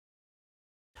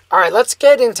Alright, let's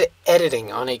get into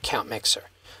editing on 8CountMixer.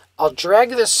 I'll drag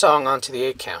this song onto the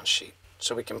 8count sheet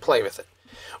so we can play with it.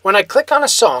 When I click on a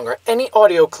song or any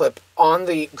audio clip on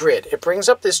the grid, it brings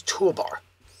up this toolbar.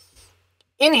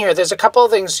 In here, there's a couple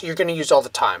of things you're going to use all the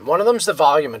time. One of them is the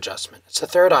volume adjustment. It's the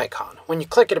third icon. When you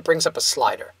click it, it brings up a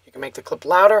slider. You can make the clip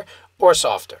louder or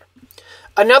softer.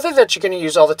 Another that you're going to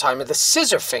use all the time are the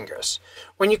scissor fingers.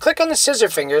 When you click on the scissor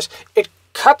fingers, it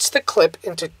cuts the clip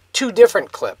into two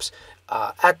different clips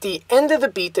at the end of the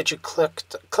beat that you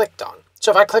clicked on.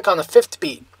 So if I click on the fifth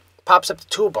beat, it pops up the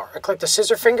toolbar. I click the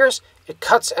scissor fingers, it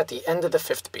cuts at the end of the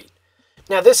fifth beat.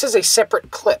 Now this is a separate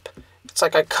clip. It's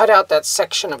like I cut out that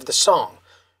section of the song,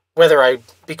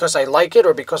 because I like it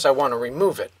or because I want to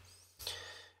remove it.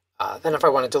 Then if I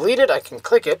want to delete it, I can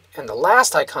click it, and the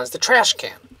last icon is the trash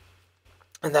can,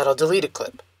 and that'll delete a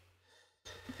clip.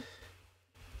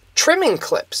 Trimming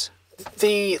clips.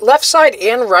 The left side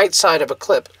and right side of a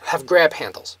clip have grab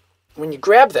handles. When you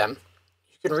grab them,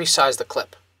 you can resize the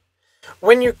clip.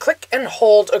 When you click and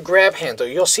hold a grab handle,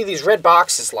 you'll see these red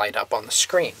boxes light up on the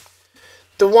screen.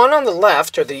 The one on the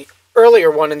left, or the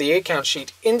earlier one in the 8count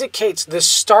sheet, indicates the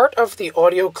start of the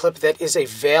audio clip that is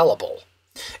available.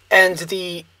 And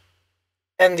the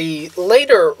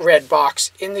later red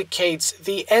box indicates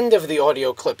the end of the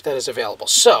audio clip that is available.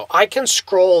 So I can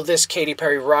scroll this Katy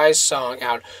Perry Rise song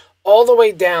out all the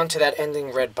way down to that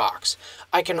ending red box.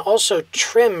 I can also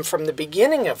trim from the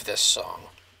beginning of this song.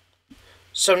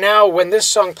 So now when this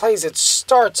song plays, it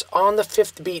starts on the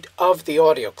fifth beat of the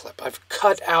audio clip. I've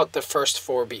cut out the first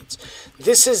 4 beats.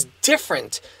 This is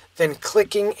different than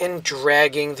clicking and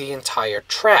dragging the entire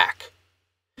track.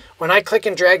 When I click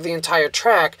and drag the entire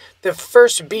track, the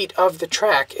first beat of the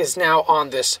track is now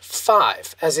on this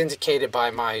 5, as indicated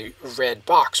by my red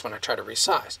box when I try to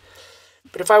resize.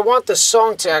 But if I want the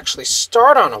song to actually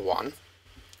start on a 1,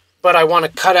 but I want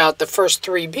to cut out the first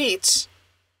 3 beats,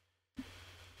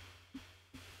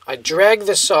 I drag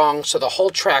the song so the whole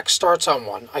track starts on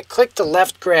 1. I click the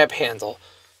left grab handle.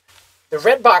 The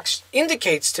red box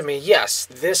indicates to me, yes,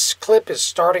 this clip is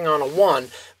starting on a 1,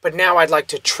 but now I'd like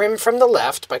to trim from the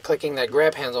left by clicking that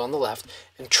grab handle on the left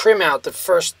and trim out the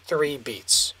first 3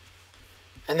 beats.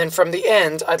 And then from the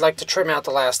end, I'd like to trim out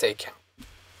the last 8 count.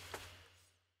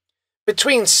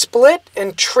 Between split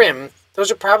and trim,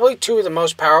 those are probably 2 of the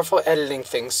most powerful editing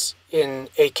things in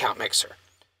 8CountMixer.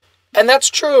 And that's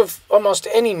true of almost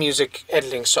any music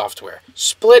editing software.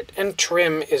 Split and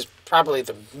trim is probably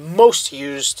the most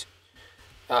used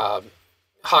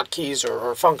hotkeys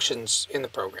or functions in the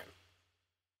program.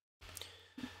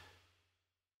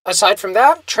 Aside from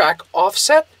that, track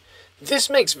offset.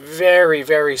 This makes very,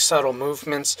 very subtle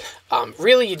movements.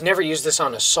 Really, you'd never use this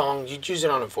on a song. You'd use it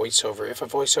on a voiceover. If a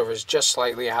voiceover is just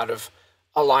slightly out of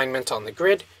alignment on the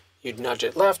grid, you'd nudge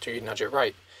it left or you'd nudge it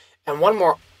right. And one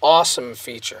more awesome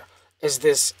feature is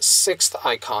this 6th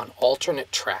icon,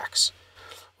 alternate tracks.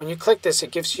 When you click this,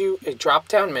 it gives you a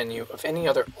drop-down menu of any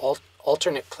other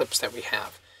alternate clips that we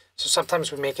have. So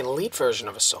sometimes we make an elite version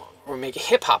of a song, or we make a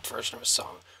hip-hop version of a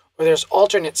song, or there's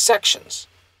alternate sections.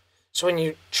 So when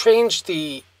you change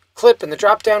the clip in the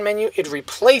drop-down menu, it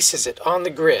replaces it on the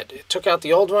grid. It took out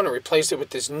the old one and replaced it with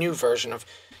this new version of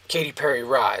Katy Perry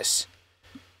Rise.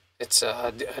 It's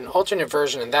an alternate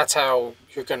version, and that's how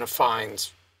you're going to find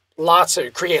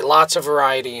create lots of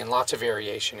variety and lots of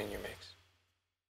variation in your mix.